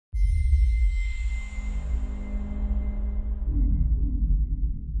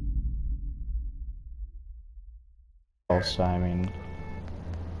so I mean...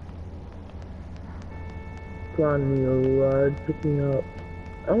 Come on, you ride, pick me up.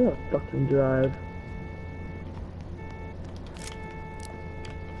 I wanna fucking drive.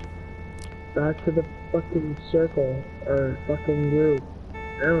 Back to the fucking circle, or fucking group.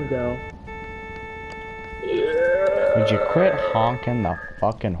 There we go. Yeah. Would you quit honking the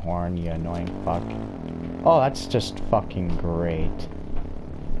fucking horn, you annoying fuck? Oh, that's just fucking great.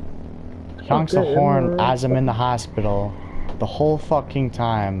 He honks the horn as I'm in the hospital the whole fucking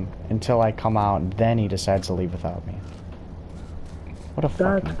time until I come out, and then he decides to leave without me. What a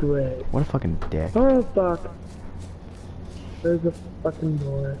fucking... That's great. What a fucking dick. Oh fuck. There's a fucking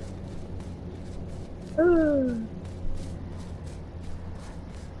door.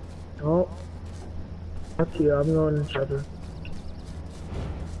 Oh. Fuck you, I'm going in trouble.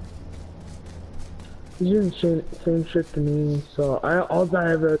 He's doing the same shit to me, so all I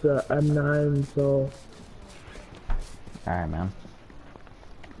have is a M9, so... Alright, man.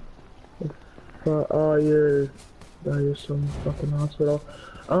 Oh, you're some fucking hospital.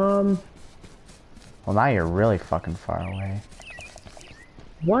 Well, now you're really fucking far away.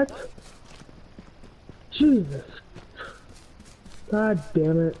 What? Jesus. God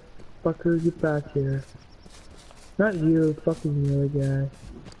damn it. Fucker, get back here. Not you, fucking the other guy.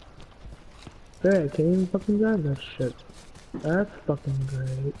 Hey, I can't even fucking drive that shit. That's fucking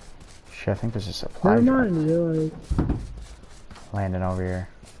great. Shit, I think there's a supply Never drop mind, you're like... landing over here.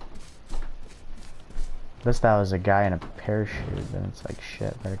 This that was a guy in a parachute, then it's like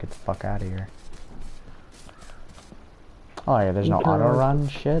shit, better get the fuck out of here. Oh yeah, there's no auto run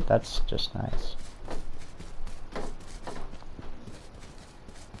shit, that's just nice.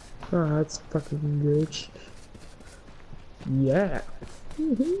 Oh, that's fucking good. Yeah.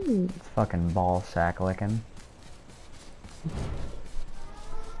 Fucking ball sack licking.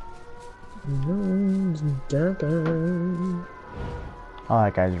 Oh,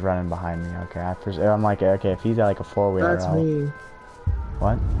 that guy's running behind me. Okay, I'm like, okay, if he's got like a four-wheeler, that's me.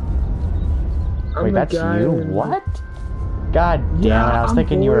 What? I'm Wait, that's you? What? God damn it! I was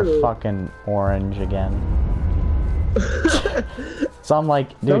thinking you were fucking orange again. So I'm like,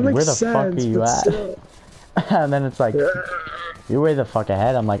 dude, where the fuck are you at? And then it's like, you're way the fuck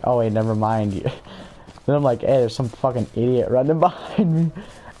ahead. I'm like, oh wait, never mind. Then I'm like, hey, there's some fucking idiot running behind me.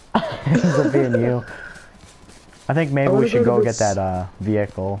 Ends up being you. I think maybe we should go get that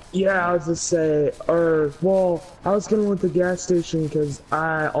vehicle. Yeah, I was just say, well, I was going with the gas station because all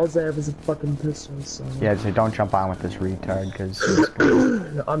I have is a fucking pistol. So. Yeah, so don't jump on with this retard because.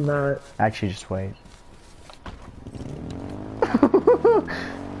 No, I'm not. Actually, just wait.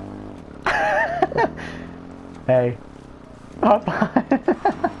 Hey. Up.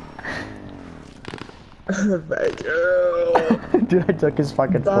 Thank you. Dude, I took his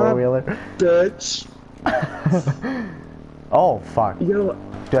fucking four-wheeler. Bitch. Oh, fuck. Yo.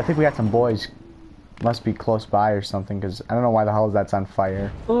 Dude, I think we got some boys. Must be close by or something, because I don't know why the hell that's on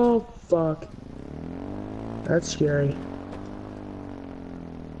fire. Oh, fuck. That's scary.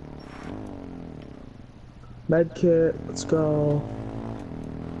 Medkit, let's go.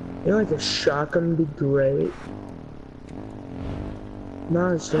 You know, like a shotgun would be great.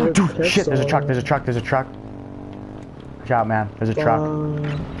 No, it's not. Dude, shit, there's a truck, there's a truck, there's a truck. Watch out, man, there's a truck.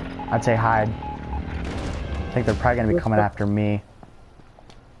 I'd say hide. I think they're probably gonna be coming after me.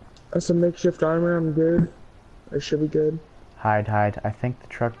 That's some makeshift armor, I'm good. I should be good. Hide, hide. I think the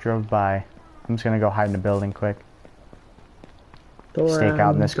truck drove by. I'm just gonna go hide in the building quick. Stake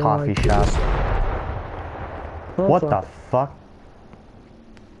out in this coffee shop. Oh, what the fuck?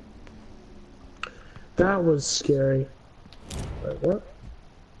 That was scary. Wait, what?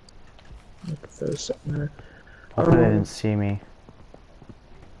 Look if there's something there. Hopefully they didn't see me.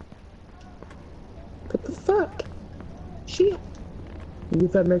 What the fuck? Shit. You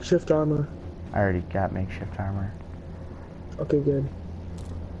get that makeshift armor. I already got makeshift armor. Okay, good.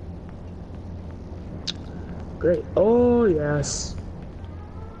 Great. Oh, yes.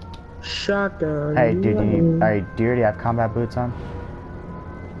 Shotgun. Hey, dude, do you already have combat boots on?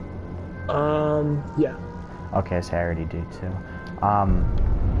 Yeah. Okay, so I already do too.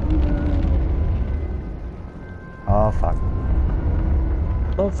 Oh, fuck.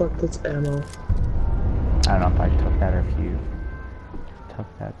 Oh, fuck, that's ammo. I don't know if I took that or if you took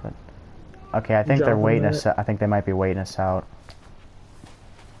that, but... Okay, I think they're waiting us. I think they might be waiting us out.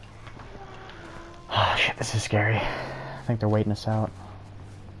 Oh, shit, this is scary. I think they're waiting us out.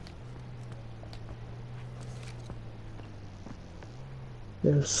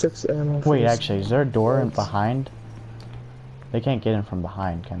 There's 6 ammo. Wait, actually, is there a door in behind? They can't get in from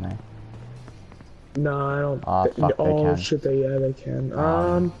behind, can they? No, I don't. Oh, fuck, they can. Shit, yeah, they can.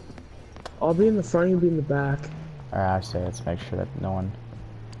 I'll be in the front, you be in the back. Alright, I say let's make sure that no one...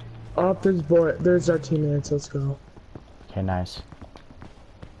 Oh, there's our teammates, let's go. Okay, nice.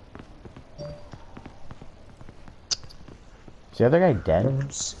 Is the other guy dead?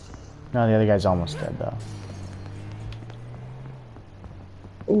 No, the other guy's almost dead though.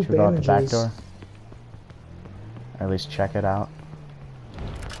 Ooh, Should we go out the back bandages. door? Or at least check it out.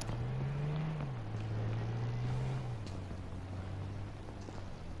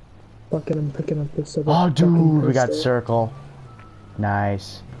 Fucking, I'm picking up this other Oh, dude, fucking we got pistol. circle.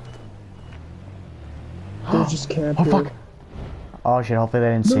 Nice. They're just camping. Oh, fuck. Oh, shit, hopefully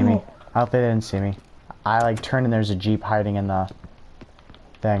they didn't see me. No. Hopefully they didn't see me. I, like, turned and there's a Jeep hiding in the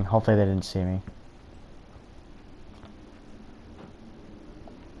thing. Hopefully they didn't see me.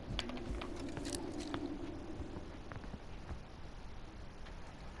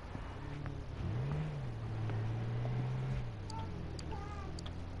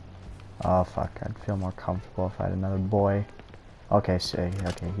 Oh, fuck. I'd feel more comfortable if I had another boy. Okay,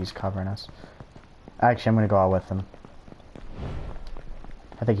 okay, he's covering us. Actually, I'm gonna go out with him.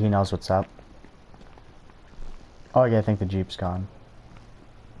 I think he knows what's up. Oh, yeah, I think the Jeep's gone.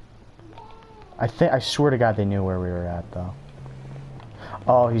 I swear to God they knew where we were at, though.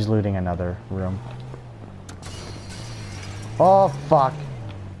 Oh, he's looting another room. Oh, fuck.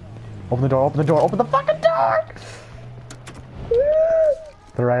 Open the door, open the door, open the fucking door!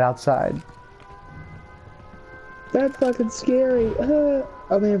 They're right outside. That's fucking scary. I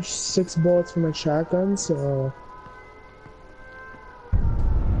only have 6 bullets for my shotgun, so...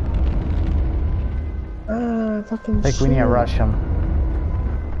 fucking I think we need to rush him.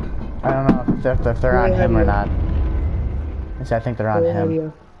 I don't know if they're on him or not. I think they're on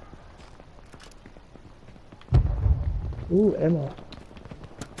him. Ooh, ammo.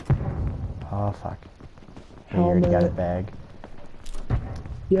 Oh, fuck. Hey, you already got a bag.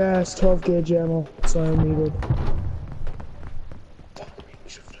 Yes, 12 gauge ammo. That's all I needed.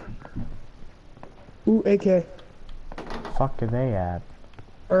 Ooh, AK. Fuck are they at?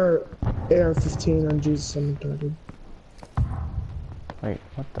 Or AR-15 on Jesus, I'm retarded. Wait,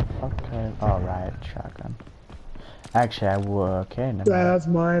 what the fuck? Oh, riot shotgun. Actually, I would. Okay, never mind. That's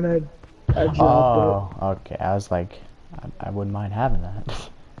mine. I dropped it. Oh, okay. I was like, I wouldn't mind having that.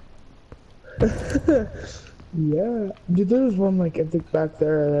 Yeah. Dude, there was one, like, I think back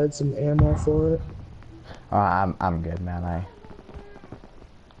there that had some ammo for it. I'm good, man.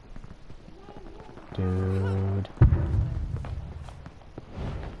 Dude.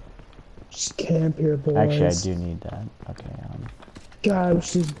 Just camp here, boys. Actually, I do need that. Okay, God, I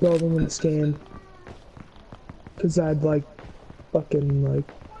wish this building in this game. Cause I'd, like, fucking, like,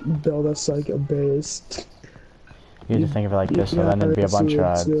 build us, like, a base. You have to think of it like this, so then there'd be a bunch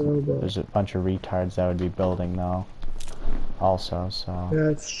of, there's a bunch of retards that would be building, though. Also, so. Yeah,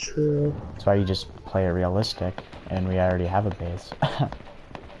 that's true. That's why you just play it realistic, and we already have a base.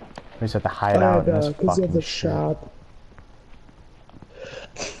 We just have to hide out in this fucking the shit. shop.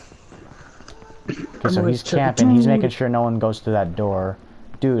 Okay, so he's camping, he's making sure no one goes through that door.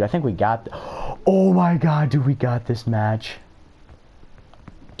 Dude, I think we got... Oh my god, dude, we got this match.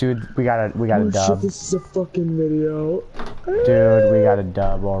 Dude, we got a dub. Shit, this is a fucking video. Dude, we got a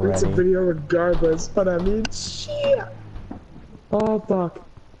dub already. It's a video regardless, but I mean, shit. Oh, fuck.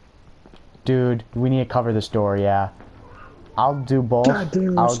 Dude, we need to cover this door, yeah. I'll do both.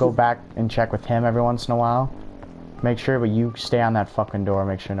 I'll go back and check with him every once in a while. Make sure, but you stay on that fucking door,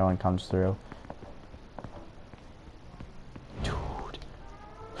 make sure no one comes through.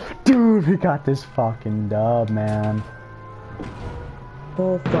 Dude, we got this fucking dub, man.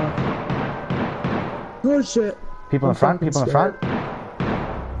 Oh, fuck. Oh, shit. People in front? People in front?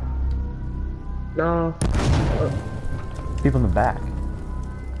 No. People in the back.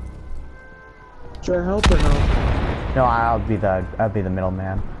 Should I help or no? No, I'll be the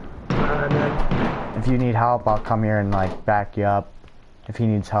middleman. If you need help, I'll come here and like back you up. If he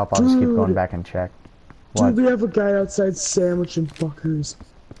needs help, I'll just keep going back and check. What? Dude, we have a guy outside sandwiching fuckers.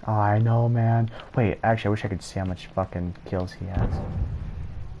 Oh, I know, man. Wait, actually, I wish I could see how much fucking kills he has.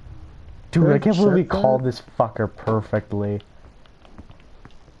 Dude, I can't believe we called this fucker perfectly.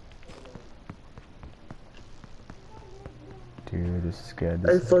 Dude, this is good.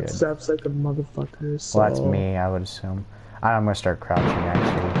 This is footsteps like a motherfucker. So. Well, that's me, I would assume. I'm gonna start crouching,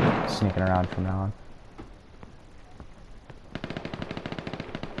 actually. Sneaking around from now on.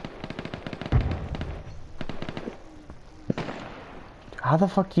 How the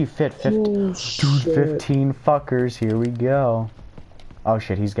fuck do you fit 15? Dude, 15 fuckers. Here we go. Oh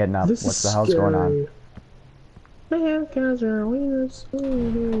shit, he's getting up. What the hell's going on?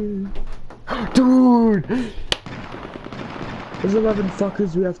 Dude! There's 11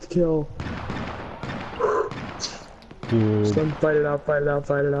 fuckers we have to kill. Just Dude. let him fight it out, fight it out,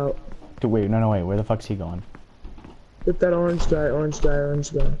 fight it out. Dude, wait, no, wait. Where the fuck's he going? Get that orange guy, orange guy,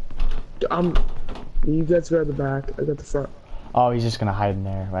 orange guy. You guys go at the back, I got the front. Oh, he's just gonna hide in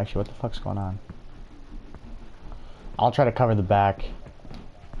there. Actually, what the fuck's going on? I'll try to cover the back.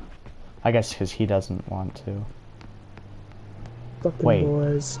 I guess because he doesn't want to. Fucking Wait.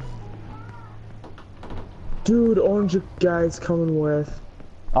 boys. Dude, orange guy's coming with.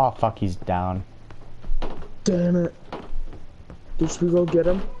 Oh, fuck, he's down. Damn it. Should we go get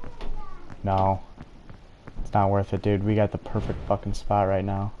him? No. It's not worth it, dude. We got the perfect fucking spot right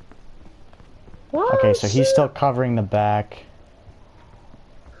now. Oh, Okay, so shit. he's still covering the back.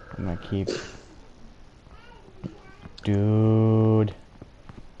 I'm gonna keep... Dude.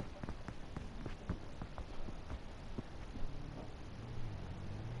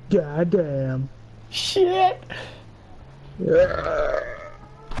 God damn. Shit! Yeah.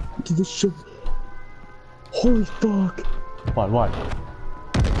 Dude, this shit. Holy fuck. What?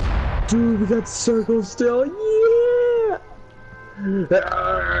 Dude, we got circles still. Yeah!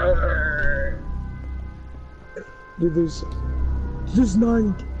 Dude, there's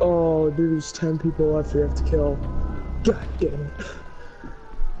 9. Oh, dude, there's 10 people left we have to kill. God damn it.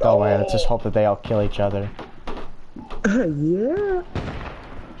 Oh, wait, let's just hope that they all kill each other. Yeah.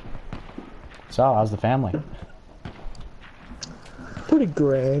 So, how's the family? Pretty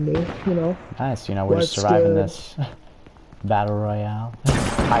grand, you know. Nice, you know, we're just What's surviving good? this battle royale.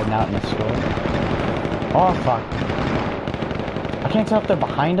 Hiding out in the store. Oh, fuck. I can't tell if they're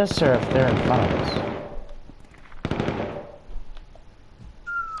behind us or if they're in front of us.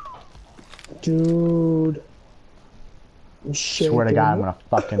 Dude. I'm shaking. Swear to God, I'm gonna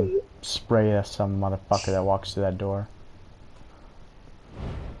fucking spray some motherfucker that walks through that door.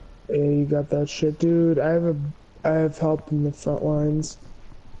 Yeah, you got that shit, dude. I have help in the front lines.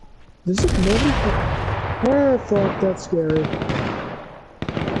 There's like nobody. Oh fuck, that's scary.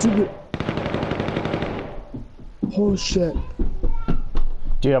 Dude. Oh shit.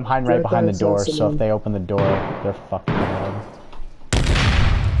 Dude, I'm hiding right Right behind by the door, so someone. if they open the door, they're fucking dead.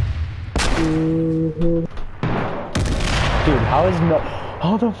 Mhm. Dude,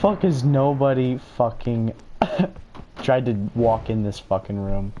 how the fuck is nobody fucking tried to walk in this fucking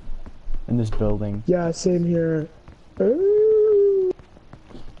room? In this building? Yeah, same here. Ooh.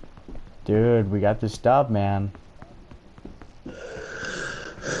 Dude, we got this dub, man.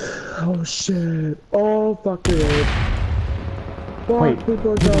 Oh shit. Oh fuck it. Fuck, Wait,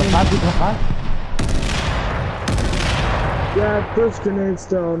 people are people coming. are five? Yeah, first grenade's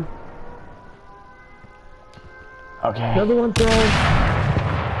down. Okay. Another one thrown.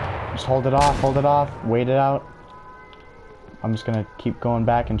 Just hold it off, wait it out. I'm just gonna keep going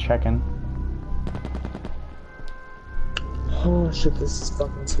back and checking. Oh shit, this is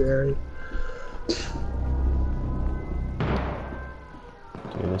fucking scary.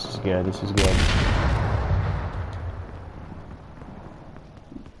 Dude, this is good, this is good.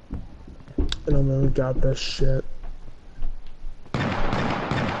 And I'm really got this shit.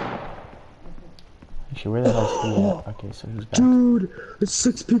 Actually, where the hell's he at? Okay, so he's back. Dude, there's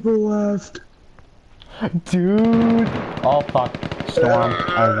 6 people left. Dude! Oh fuck. Storm.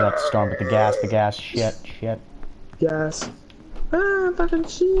 Oh, not storm, but the gas, shit. Gas. Ah, fucking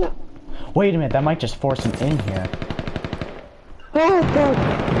shit. Wait a minute, that might just force him in here. Oh fuck.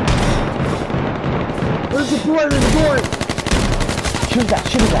 Where's the boy? There's the boy. Shoot his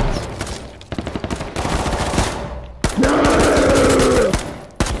ass.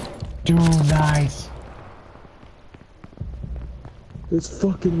 Dude, nice. There's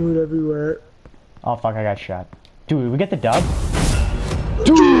fucking loot everywhere. Oh fuck, I got shot. Dude, we get the dub?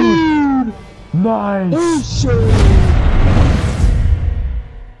 Dude! Nice! Oh shit!